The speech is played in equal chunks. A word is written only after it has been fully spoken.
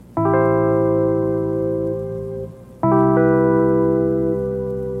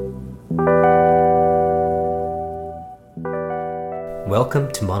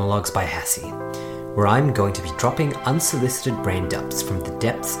Welcome to Monologues by Hassie, where I'm going to be dropping unsolicited brain dumps from the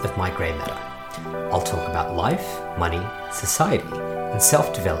depths of my grey matter. I'll talk about life, money, society, and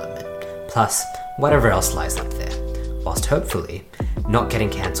self-development, plus whatever else lies up there, whilst hopefully not getting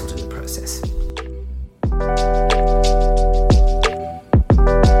cancelled in the process.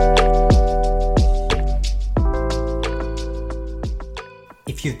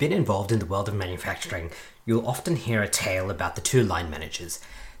 If you've been involved in the world of manufacturing, you'll often hear a tale about the two line managers.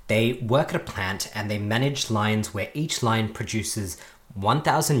 They work at a plant and they manage lines where each line produces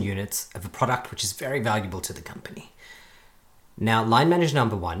 1,000 units of a product which is very valuable to the company. Now, line manager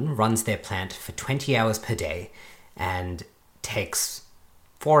number one runs their plant for 20 hours per day and takes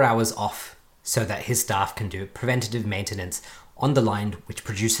 4 hours off so that his staff can do preventative maintenance on the line which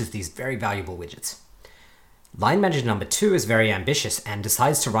produces these very valuable widgets. Line manager number two is very ambitious and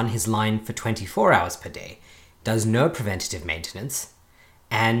decides to run his line for 24 hours per day, does no preventative maintenance,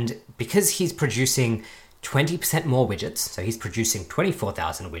 and because he's producing 20% more widgets, so he's producing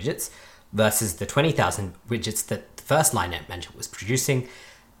 24,000 widgets versus the 20,000 widgets that the first line manager was producing,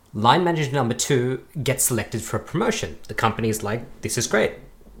 line manager number two gets selected for a promotion. The company's like, this is great.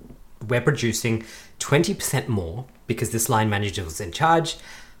 We're producing 20% more because this line manager was in charge.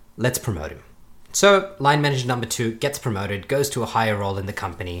 Let's promote him. So line manager number two gets promoted, goes to a higher role in the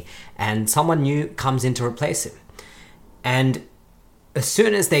company, and someone new comes in to replace him. And as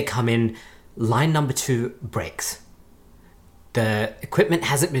soon as they come in, line number two breaks. The equipment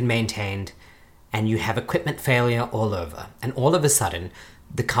hasn't been maintained, and you have equipment failure all over. And all of a sudden,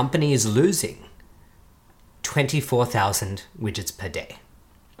 the company is losing 24,000 widgets per day.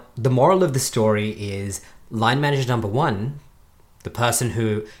 The moral of the story is line manager number one, the person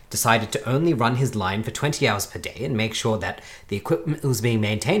who decided to only run his line for 20 hours per day and make sure that the equipment was being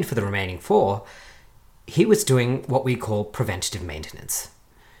maintained for the remaining 4, he was doing what we call preventative maintenance.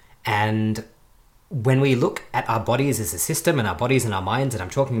 And when we look at our bodies as a system and our bodies and our minds, and I'm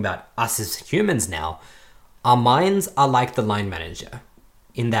talking about us as humans now, our minds are like the line manager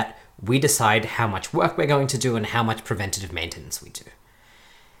in that we decide how much work we're going to do and how much preventative maintenance we do.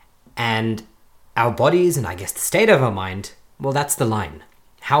 And our bodies, and I guess the state of our mind, well, that's the line.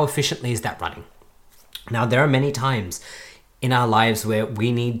 How efficiently is that running? Now, there are many times in our lives where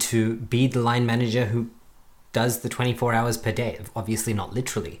we need to be the line manager who does the 24 hours per day. Obviously not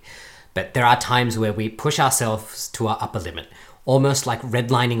literally, but there are times where we push ourselves to our upper limit, almost like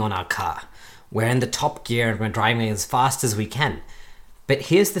redlining on our car. We're in the top gear and we're driving as fast as we can. But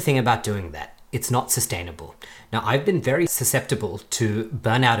here's the thing about doing that. It's not sustainable. Now, I've been very susceptible to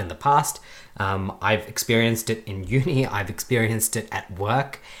burnout in the past. I've experienced it in uni, I've experienced it at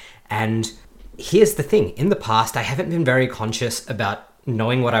work. And here's the thing. In the past, I haven't been very conscious about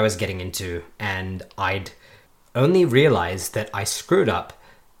knowing what I was getting into. And I'd only realized that I screwed up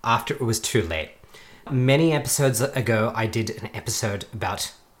after it was too late. Many episodes ago, I did an episode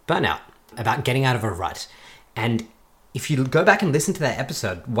about burnout, about getting out of a rut. And if you go back and listen to that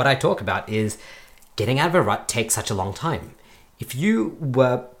episode, what I talk about is getting out of a rut takes such a long time. If you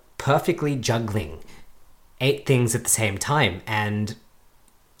were perfectly juggling 8 things at the same time and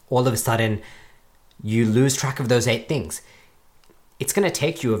all of a sudden you lose track of those 8 things, it's going to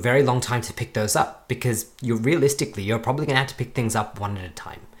take you a very long time to pick those up because you're probably going to have to pick things up one at a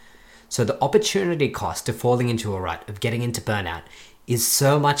time. So the opportunity cost of falling into a rut, of getting into burnout, is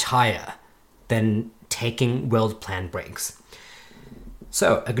so much higher than taking well-planned breaks.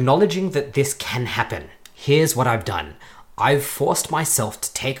 So, acknowledging that this can happen, here's what I've done. I've forced myself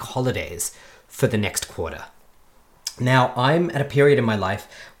to take holidays for the next quarter. Now, I'm at a period in my life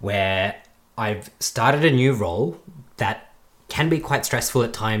where I've started a new role that can be quite stressful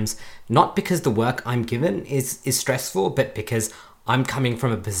at times, not because the work I'm given is stressful, but because I'm coming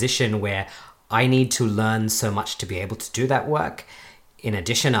from a position where I need to learn so much to be able to do that work. In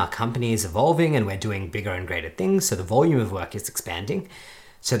addition, our company is evolving and we're doing bigger and greater things, so the volume of work is expanding.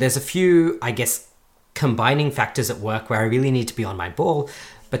 So there's a few, I guess, combining factors at work where I really need to be on my ball,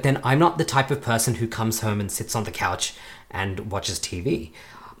 but then I'm not the type of person who comes home and sits on the couch and watches TV.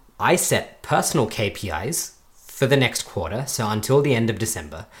 I set personal KPIs for the next quarter, so until the end of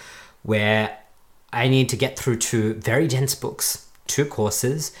December, where I need to get through 2 very dense books, 2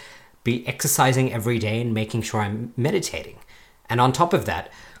 courses, be exercising every day and making sure I'm meditating. And on top of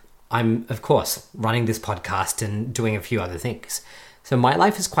that, I'm, of course, running this podcast and doing a few other things. So my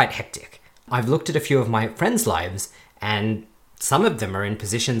life is quite hectic. I've looked at a few of my friends' lives, and some of them are in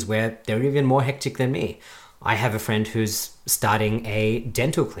positions where they're even more hectic than me. I have a friend who's starting a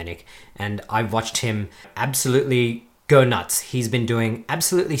dental clinic, and I've watched him absolutely go nuts. He's been doing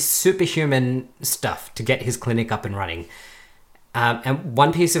absolutely superhuman stuff to get his clinic up and running. And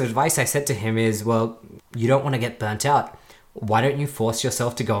one piece of advice I said to him is, well, you don't want to get burnt out. Why don't you force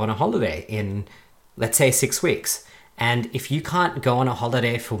yourself to go on a holiday in, let's say, 6 weeks? And if you can't go on a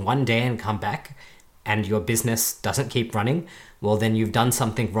holiday for one day and come back and your business doesn't keep running, well, then you've done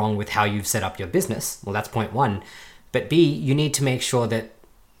something wrong with how you've set up your business. Well, that's point one. But B, you need to make sure that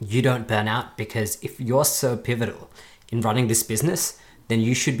you don't burn out, because if you're so pivotal in running this business, then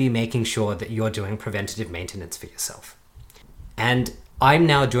you should be making sure that you're doing preventative maintenance for yourself. And I'm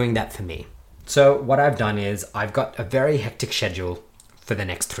now doing that for me. So what I've done is I've got a very hectic schedule for the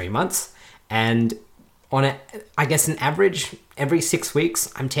next 3 months. And on an average, every 6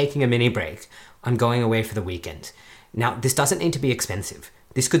 weeks, I'm taking a mini break. I'm going away for the weekend. Now, this doesn't need to be expensive.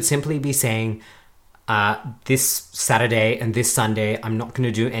 This could simply be saying, this Saturday and this Sunday, I'm not going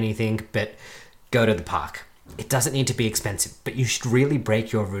to do anything but go to the park. It doesn't need to be expensive, but you should really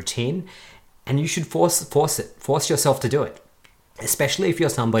break your routine, and you should force yourself to do it. Especially if you're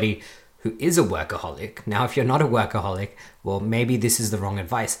somebody who is a workaholic. Now, if you're not a workaholic, well, maybe this is the wrong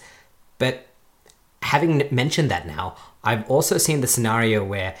advice. But having mentioned that now, I've also seen the scenario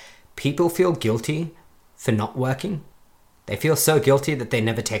where people feel guilty for not working. They feel so guilty that they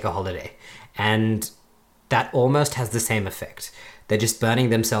never take a holiday. And that almost has the same effect. They're just burning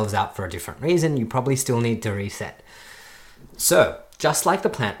themselves out for a different reason. You probably still need to reset. So, just like the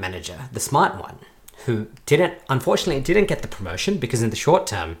plant manager, the smart one, who unfortunately didn't get the promotion because in the short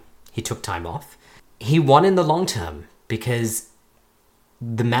term, he took time off. He won in the long term because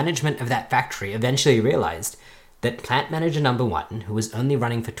the management of that factory eventually realized that plant manager number one, who was only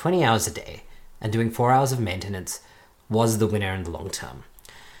running for 20 hours a day and doing 4 hours of maintenance, was the winner in the long term.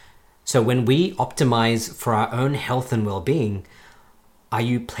 So when we optimize for our own health and well-being, are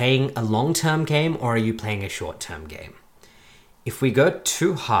you playing a long-term game or are you playing a short-term game? If we go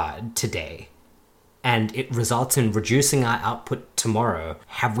too hard today and it results in reducing our output tomorrow,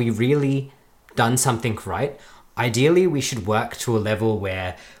 have we really done something right? Ideally, we should work to a level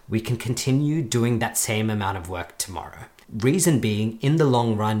where we can continue doing that same amount of work tomorrow. Reason being, in the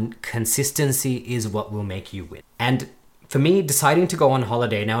long run, consistency is what will make you win. And for me, deciding to go on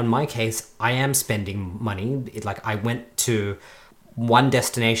holiday, now in my case, I am spending money. I went to one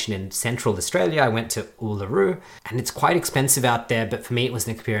destination in Central Australia. I went to Uluru, and it's quite expensive out there, but for me, it was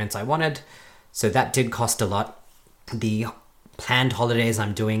an experience I wanted. So that did cost a lot. The planned holidays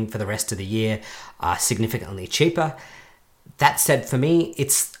I'm doing for the rest of the year are significantly cheaper. That said, for me,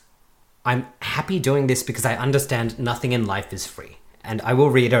 I'm happy doing this because I understand nothing in life is free. And I will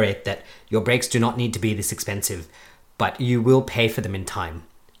reiterate that your breaks do not need to be this expensive, but you will pay for them in time.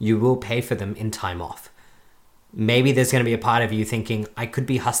 You will pay for them in time off. Maybe there's going to be a part of you thinking, I could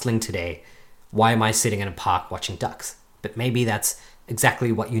be hustling today. Why am I sitting in a park watching ducks? But maybe that's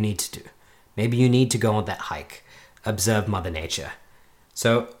exactly what you need to do. Maybe you need to go on that hike, observe Mother Nature.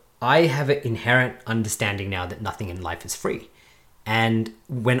 So I have an inherent understanding now that nothing in life is free. And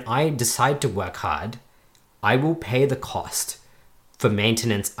when I decide to work hard, I will pay the cost for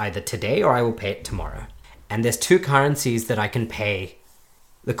maintenance either today or I will pay it tomorrow. And there's two currencies that I can pay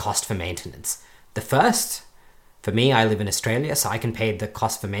the cost for maintenance. The first, for me, I live in Australia, so I can pay the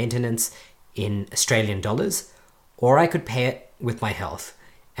cost for maintenance in Australian dollars, or I could pay it with my health.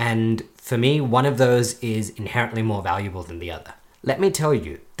 And for me, one of those is inherently more valuable than the other. Let me tell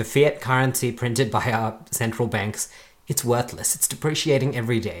you, the fiat currency printed by our central banks, it's worthless. It's depreciating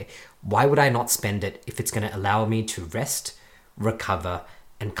every day. Why would I not spend it if it's going to allow me to rest, recover,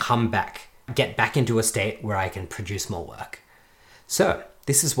 and come back, get back into a state where I can produce more work? So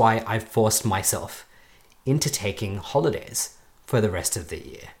this is why I've forced myself into taking holidays for the rest of the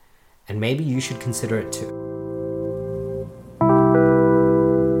year. And maybe you should consider it too.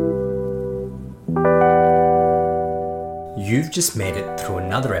 You've just made it through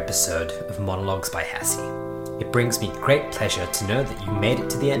another episode of Monologues by Hassie. It brings me great pleasure to know that you made it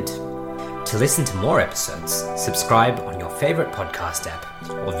to the end. To listen to more episodes, subscribe on your favorite podcast app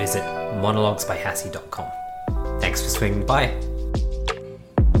or visit monologuesbyhassie.com. Thanks for swinging by.